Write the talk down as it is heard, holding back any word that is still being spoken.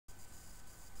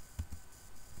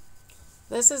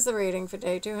This is the reading for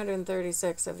day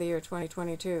 236 of the year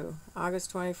 2022,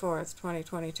 August 24th,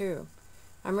 2022.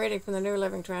 I'm reading from the New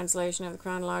Living Translation of the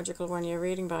Chronological One-Year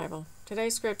Reading Bible.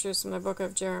 Today's scriptures from the book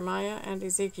of Jeremiah and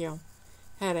Ezekiel.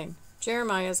 Heading: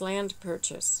 Jeremiah's Land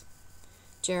Purchase.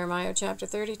 Jeremiah chapter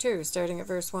 32, starting at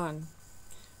verse 1.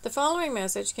 The following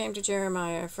message came to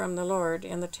Jeremiah from the Lord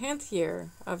in the 10th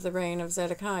year of the reign of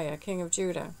Zedekiah, king of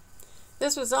Judah.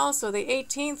 This was also the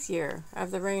 18th year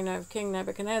of the reign of King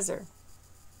Nebuchadnezzar.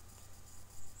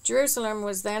 Jerusalem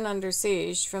was then under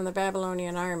siege from the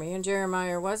Babylonian army, and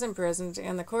Jeremiah was imprisoned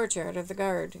in the courtyard of the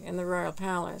guard in the royal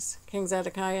palace. King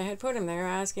Zedekiah had put him there,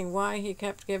 asking why he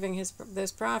kept giving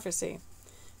this prophecy.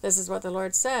 This is what the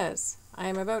Lord says: I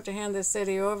am about to hand this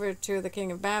city over to the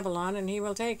king of Babylon, and he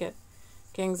will take it.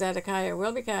 King Zedekiah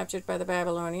will be captured by the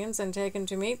Babylonians and taken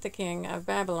to meet the king of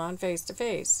Babylon face to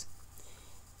face.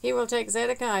 He will take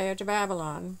Zedekiah to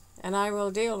Babylon, and I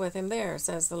will deal with him there,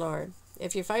 says the Lord.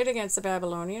 If you fight against the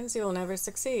Babylonians, you will never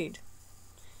succeed.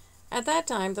 At that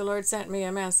time the Lord sent me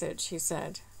a message. He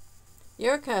said,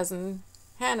 Your cousin,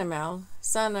 Hanamel,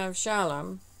 son of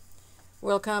Shallum,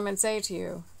 will come and say to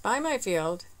you, Buy my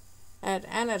field at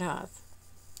Anathoth.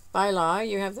 By law,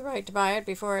 you have the right to buy it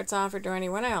before it's offered to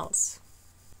anyone else.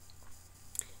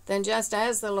 Then, just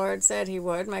as the Lord said he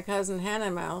would, my cousin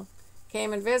Hanamel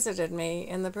came and visited me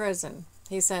in the prison.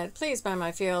 He said, Please buy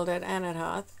my field at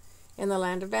Anathoth in the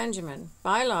land of Benjamin.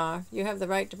 By law, you have the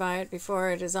right to buy it before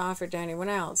it is offered to anyone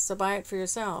else, so buy it for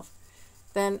yourself.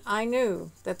 Then I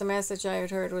knew that the message I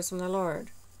had heard was from the Lord.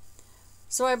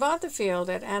 So I bought the field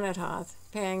at Anathoth,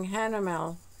 paying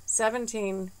Hanamel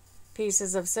 17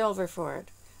 pieces of silver for it.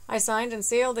 I signed and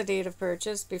sealed the deed of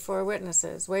purchase before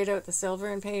witnesses, weighed out the silver,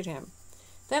 and paid him.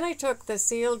 Then I took the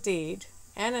sealed deed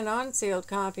and an unsealed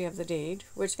copy of the deed,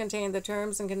 which contained the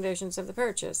terms and conditions of the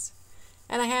purchase,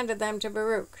 and I handed them to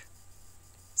Baruch,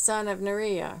 son of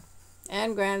Neriah,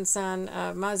 and grandson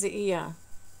of Maaseiah.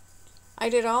 I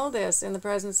did all this in the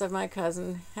presence of my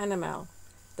cousin Hanamel,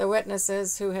 the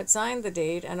witnesses who had signed the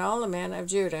deed, and all the men of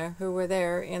Judah who were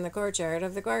there in the courtyard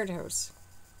of the guardhouse.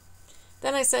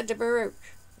 Then I said to Baruch,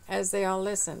 as they all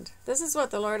listened, This is what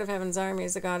the Lord of Heaven's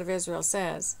armies, the God of Israel,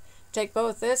 says. Take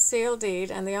both this sealed deed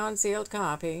and the unsealed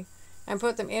copy, and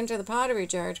put them into the pottery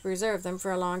jar to preserve them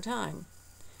for a long time.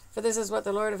 For this is what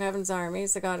the Lord of Heaven's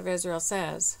armies, the God of Israel,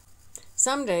 says.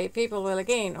 Someday people will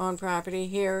again own property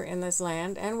here in this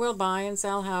land, and will buy and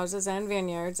sell houses and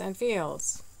vineyards and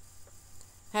fields.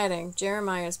 Heading: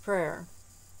 Jeremiah's Prayer.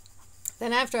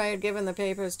 Then after I had given the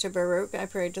papers to Baruch, I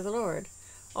prayed to the Lord.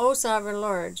 O sovereign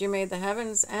Lord, you made the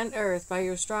heavens and earth by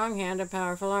your strong hand and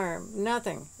powerful arm.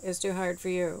 Nothing is too hard for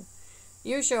you.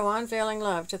 You show unfailing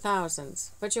love to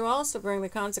thousands, but you also bring the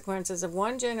consequences of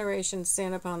one generation's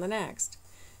sin upon the next.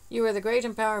 You are the great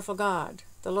and powerful God,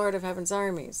 the Lord of Heaven's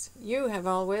armies. You have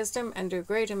all wisdom and do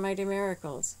great and mighty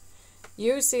miracles.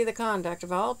 You see the conduct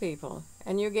of all people,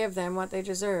 and you give them what they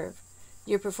deserve.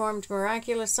 You performed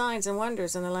miraculous signs and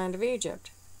wonders in the land of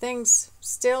Egypt, things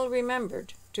still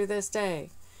remembered to this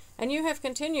day. And you have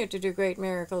continued to do great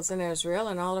miracles in Israel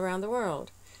and all around the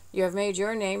world. You have made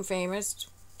your name famous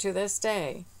to this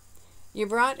day. You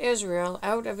brought Israel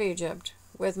out of Egypt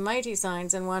with mighty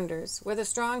signs and wonders, with a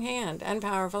strong hand and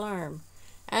powerful arm,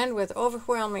 and with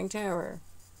overwhelming terror.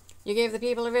 You gave the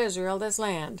people of Israel this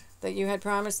land that you had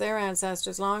promised their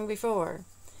ancestors long before,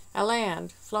 a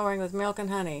land flowing with milk and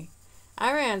honey.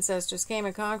 Our ancestors came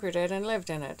and conquered it and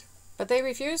lived in it, but they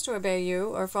refused to obey you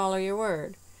or follow your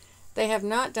word. They have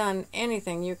not done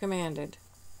anything you commanded.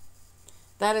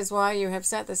 That is why you have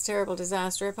set this terrible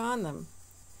disaster upon them.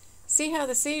 See how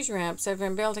the siege ramps have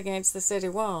been built against the city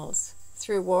walls.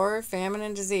 Through war, famine,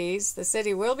 and disease, the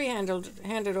city will be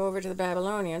handed over to the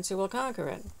Babylonians, who will conquer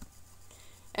it.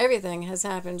 Everything has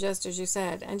happened just as you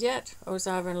said, and yet, O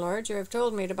sovereign Lord, you have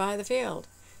told me to buy the field,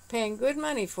 paying good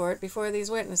money for it before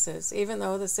these witnesses, even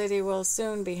though the city will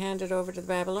soon be handed over to the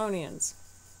Babylonians.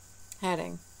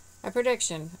 Heading: A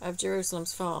prediction of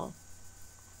Jerusalem's fall.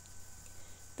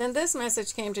 Then this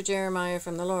message came to Jeremiah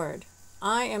from the Lord.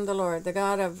 I am the Lord, the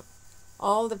God of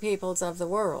all the peoples of the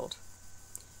world.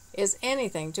 Is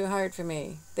anything too hard for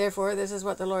me? Therefore, this is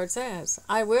what the Lord says.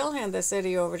 I will hand the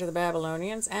city over to the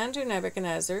Babylonians and to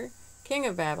Nebuchadnezzar, king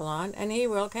of Babylon, and he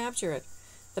will capture it.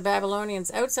 The Babylonians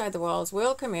outside the walls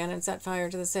will come in and set fire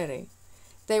to the city.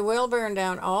 They will burn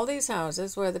down all these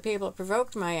houses where the people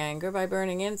provoked my anger by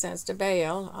burning incense to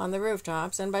Baal on the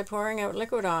rooftops and by pouring out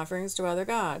liquid offerings to other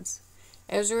gods.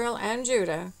 Israel and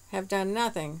Judah have done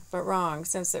nothing but wrong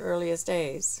since the earliest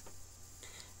days.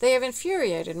 They have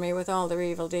infuriated me with all their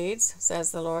evil deeds,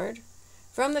 says the Lord.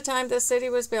 From the time this city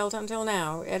was built until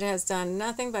now, it has done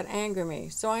nothing but anger me,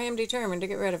 so I am determined to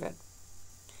get rid of it.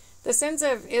 The sins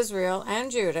of Israel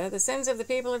and Judah, the sins of the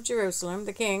people of Jerusalem,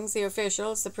 the kings, the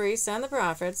officials, the priests, and the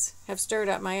prophets, have stirred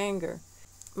up my anger.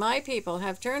 My people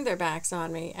have turned their backs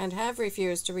on me and have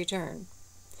refused to return.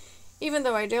 Even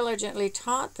though I diligently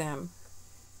taught them,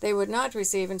 they would not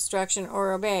receive instruction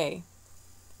or obey.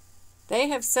 They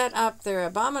have set up their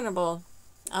abominable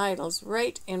idols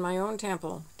right in my own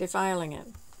temple, defiling it.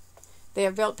 They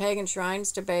have built pagan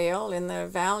shrines to Baal in the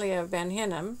valley of Ben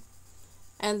Hinnom,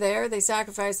 and there they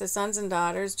sacrifice their sons and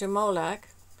daughters to Molech.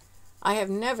 I have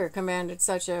never commanded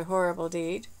such a horrible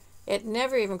deed. It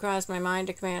never even crossed my mind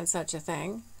to command such a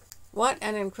thing. What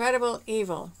an incredible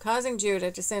evil, causing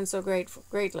Judah to sin so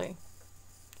greatly.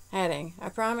 Heading, a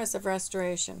promise of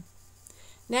restoration.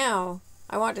 Now,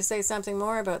 I want to say something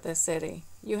more about this city.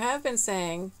 You have been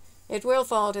saying it will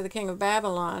fall to the king of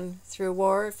Babylon through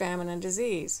war, famine, and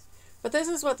disease. But this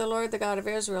is what the Lord, the God of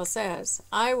Israel, says.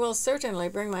 I will certainly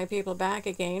bring my people back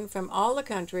again from all the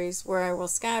countries where I will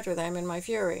scatter them in my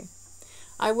fury.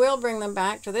 I will bring them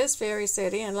back to this very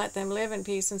city and let them live in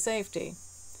peace and safety.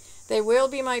 They will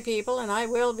be my people, and I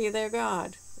will be their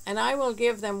God. And I will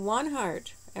give them one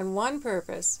heart and one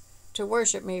purpose, to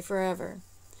worship me forever,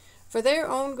 for their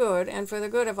own good and for the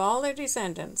good of all their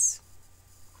descendants.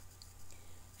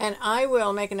 And I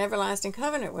will make an everlasting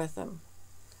covenant with them.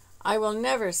 I will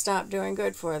never stop doing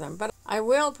good for them, but I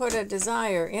will put a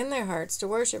desire in their hearts to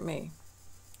worship me,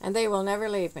 and they will never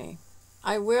leave me.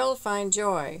 I will find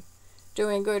joy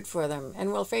doing good for them,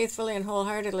 and will faithfully and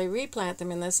wholeheartedly replant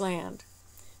them in this land.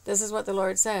 This is what the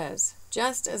Lord says.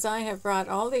 Just as I have brought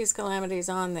all these calamities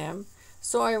on them,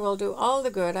 so I will do all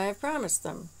the good I have promised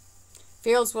them.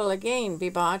 Fields will again be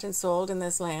bought and sold in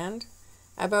this land,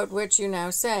 about which you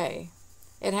now say,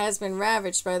 it has been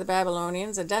ravaged by the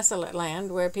Babylonians, a desolate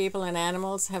land where people and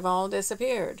animals have all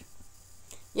disappeared.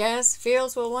 Yes,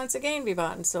 fields will once again be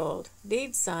bought and sold,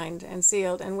 deeds signed and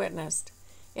sealed and witnessed,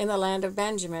 in the land of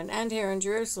Benjamin, and here in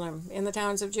Jerusalem, in the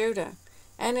towns of Judah,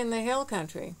 and in the hill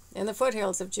country, in the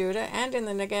foothills of Judah, and in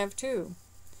the Negev too.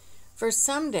 For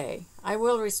someday I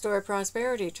will restore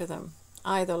prosperity to them.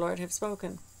 I, the Lord, have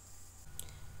spoken.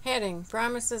 Heading,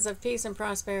 Promises of Peace and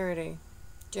Prosperity.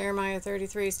 Jeremiah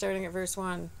 33, starting at verse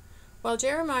 1. While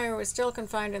Jeremiah was still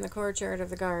confined in the courtyard of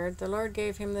the guard, the Lord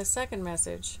gave him this second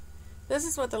message. This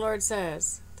is what the Lord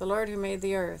says, the Lord who made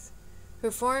the earth,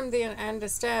 who formed and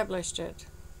established it,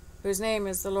 whose name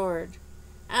is the Lord.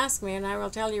 Ask me, and I will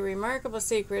tell you remarkable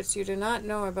secrets you do not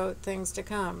know about things to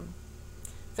come.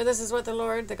 For this is what the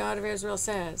Lord, the God of Israel,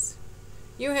 says.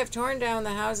 You have torn down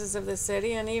the houses of the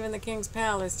city and even the king's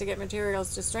palace to get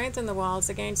materials to strengthen the walls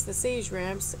against the siege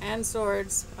ramps and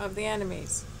swords of the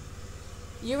enemies.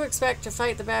 You expect to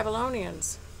fight the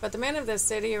Babylonians, but the men of this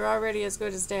city are already as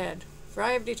good as dead, for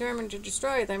I have determined to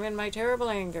destroy them in my terrible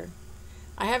anger.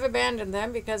 I have abandoned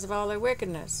them because of all their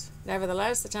wickedness.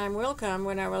 Nevertheless, the time will come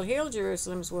when I will heal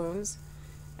Jerusalem's wounds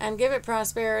and give it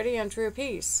prosperity and true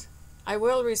peace. I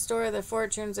will restore the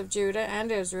fortunes of Judah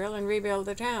and Israel and rebuild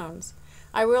the towns.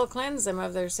 I will cleanse them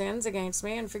of their sins against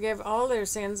me and forgive all their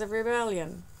sins of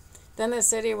rebellion. Then the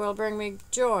city will bring me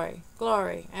joy,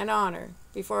 glory, and honor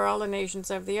before all the nations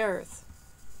of the earth.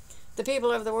 The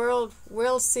people of the world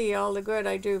will see all the good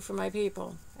I do for my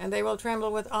people, and they will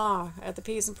tremble with awe at the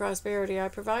peace and prosperity I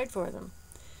provide for them.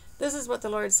 This is what the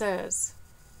Lord says.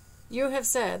 You have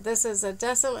said, this is a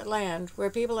desolate land where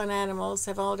people and animals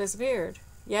have all disappeared.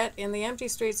 Yet in the empty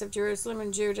streets of Jerusalem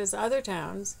and Judah's other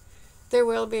towns, there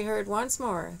will be heard once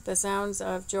more the sounds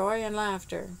of joy and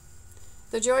laughter.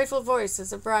 The joyful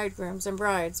voices of bridegrooms and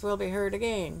brides will be heard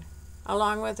again,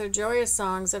 along with the joyous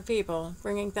songs of people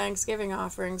bringing thanksgiving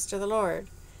offerings to the Lord.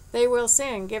 They will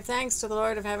sing, give thanks to the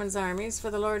Lord of heaven's armies,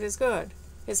 for the Lord is good.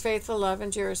 His faithful love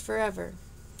endures forever.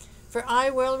 For I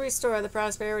will restore the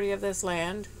prosperity of this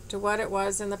land to what it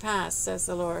was in the past, says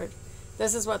the Lord.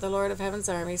 This is what the Lord of heaven's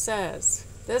armies says.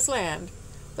 This land,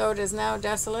 though it is now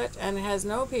desolate and has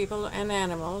no people and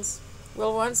animals,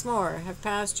 will once more have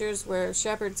pastures where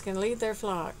shepherds can lead their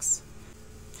flocks.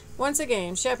 Once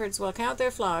again, shepherds will count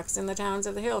their flocks in the towns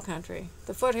of the hill country,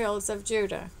 the foothills of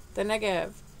Judah, the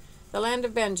Negev, the land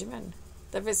of Benjamin,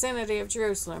 the vicinity of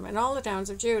Jerusalem, and all the towns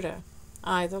of Judah.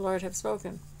 I, the Lord, have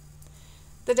spoken.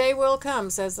 The day will come,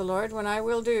 says the Lord, when I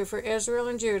will do for Israel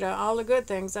and Judah all the good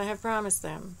things I have promised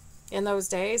them. In those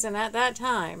days and at that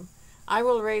time, I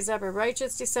will raise up a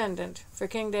righteous descendant for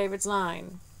King David's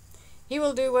line. He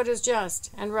will do what is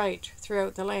just and right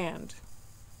throughout the land.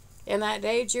 In that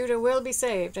day Judah will be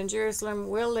saved, and Jerusalem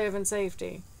will live in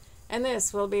safety. And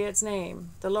this will be its name.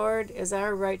 The Lord is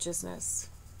our righteousness.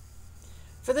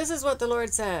 For this is what the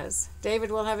Lord says.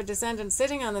 David will have a descendant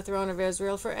sitting on the throne of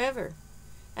Israel forever.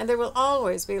 And there will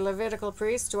always be Levitical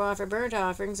priests to offer burnt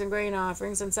offerings and grain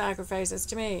offerings and sacrifices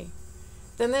to me.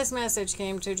 Then this message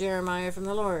came to Jeremiah from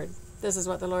the Lord. This is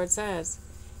what the Lord says.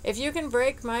 If you can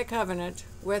break my covenant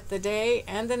with the day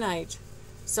and the night,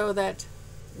 so that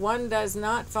one does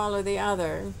not follow the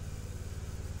other,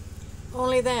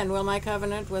 only then will my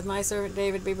covenant with my servant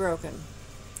David be broken.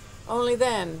 Only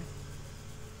then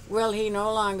will he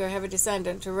no longer have a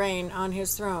descendant to reign on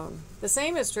his throne. The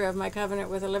same is true of my covenant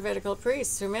with the Levitical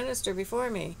priests who minister before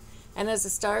me. And as the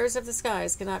stars of the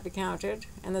skies cannot be counted,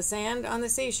 and the sand on the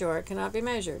seashore cannot be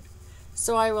measured,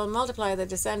 so I will multiply the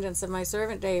descendants of my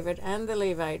servant David and the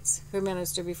Levites who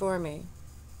minister before me.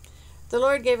 The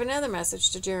Lord gave another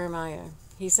message to Jeremiah.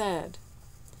 He said,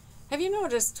 have you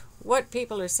noticed what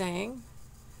people are saying?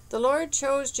 The Lord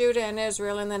chose Judah and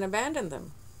Israel and then abandoned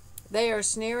them. They are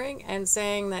sneering and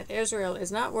saying that Israel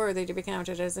is not worthy to be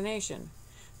counted as a nation.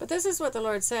 But this is what the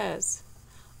Lord says.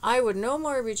 I would no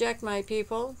more reject my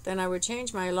people than I would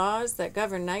change my laws that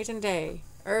govern night and day,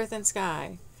 earth and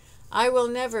sky. I will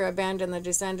never abandon the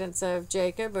descendants of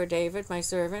Jacob or David, my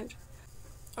servant,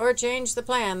 or change the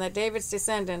plan that David's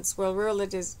descendants will rule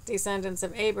the descendants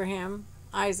of Abraham,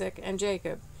 Isaac, and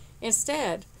Jacob.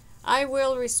 Instead, I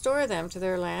will restore them to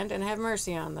their land and have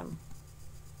mercy on them.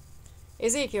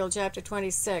 Ezekiel chapter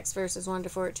 26, verses 1 to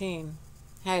 14.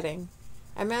 Heading,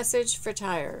 A Message for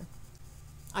Tyre.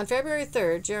 On February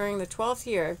 3rd, during the 12th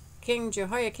year of King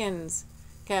Jehoiakim's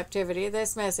captivity,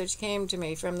 this message came to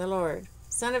me from the Lord.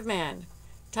 Son of man,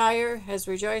 Tyre has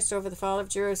rejoiced over the fall of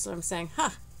Jerusalem, saying,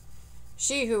 Ha!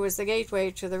 She who was the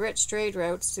gateway to the rich trade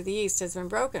routes to the east has been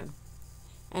broken,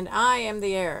 and I am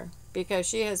the heir. Because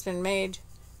she has been made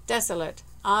desolate,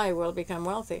 I will become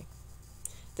wealthy.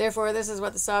 Therefore, this is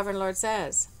what the sovereign Lord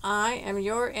says. I am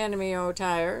your enemy, O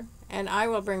Tyre, and I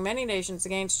will bring many nations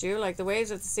against you, like the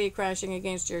waves of the sea crashing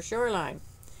against your shoreline.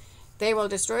 They will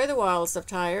destroy the walls of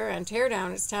Tyre and tear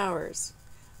down its towers.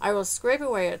 I will scrape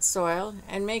away its soil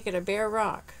and make it a bare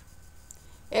rock.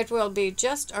 It will be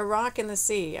just a rock in the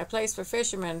sea, a place for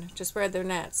fishermen to spread their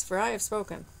nets, for I have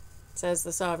spoken, says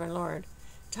the sovereign Lord.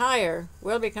 Tyre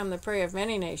will become the prey of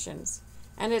many nations,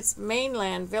 and its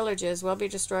mainland villages will be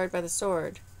destroyed by the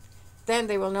sword. Then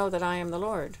they will know that I am the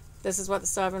Lord. This is what the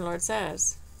sovereign Lord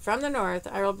says. From the north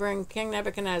I will bring King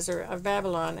Nebuchadnezzar of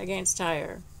Babylon against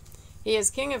Tyre. He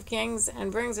is king of kings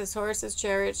and brings his horses,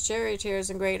 chariots, charioteers,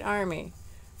 and great army.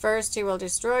 First he will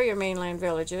destroy your mainland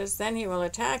villages, then he will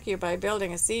attack you by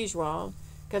building a siege wall,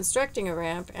 constructing a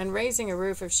ramp, and raising a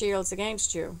roof of shields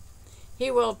against you. He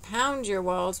will pound your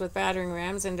walls with battering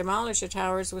rams and demolish your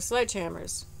towers with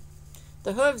sledgehammers.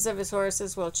 The hooves of his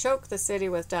horses will choke the city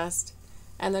with dust,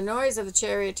 and the noise of the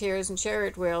charioteers and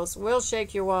chariot wheels will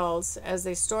shake your walls as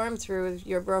they storm through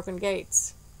your broken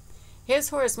gates. His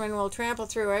horsemen will trample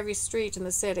through every street in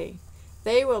the city.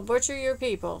 They will butcher your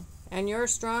people, and your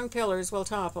strong pillars will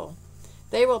topple.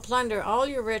 They will plunder all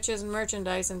your riches and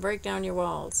merchandise and break down your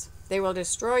walls. They will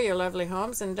destroy your lovely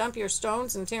homes and dump your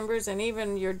stones and timbers and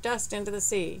even your dust into the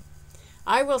sea.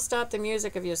 I will stop the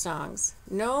music of your songs.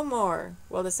 No more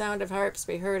will the sound of harps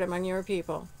be heard among your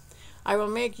people. I will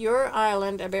make your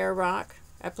island a bare rock,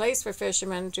 a place for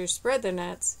fishermen to spread their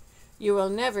nets. You will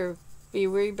never be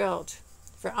rebuilt,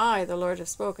 for I, the Lord, have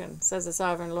spoken, says the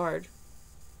sovereign Lord.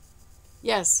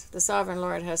 Yes, the sovereign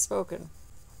Lord has spoken.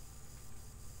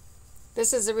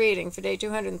 This is a reading for day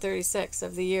 236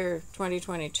 of the year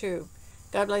 2022.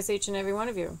 God bless each and every one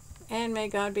of you, and may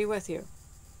God be with you.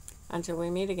 Until we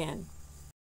meet again.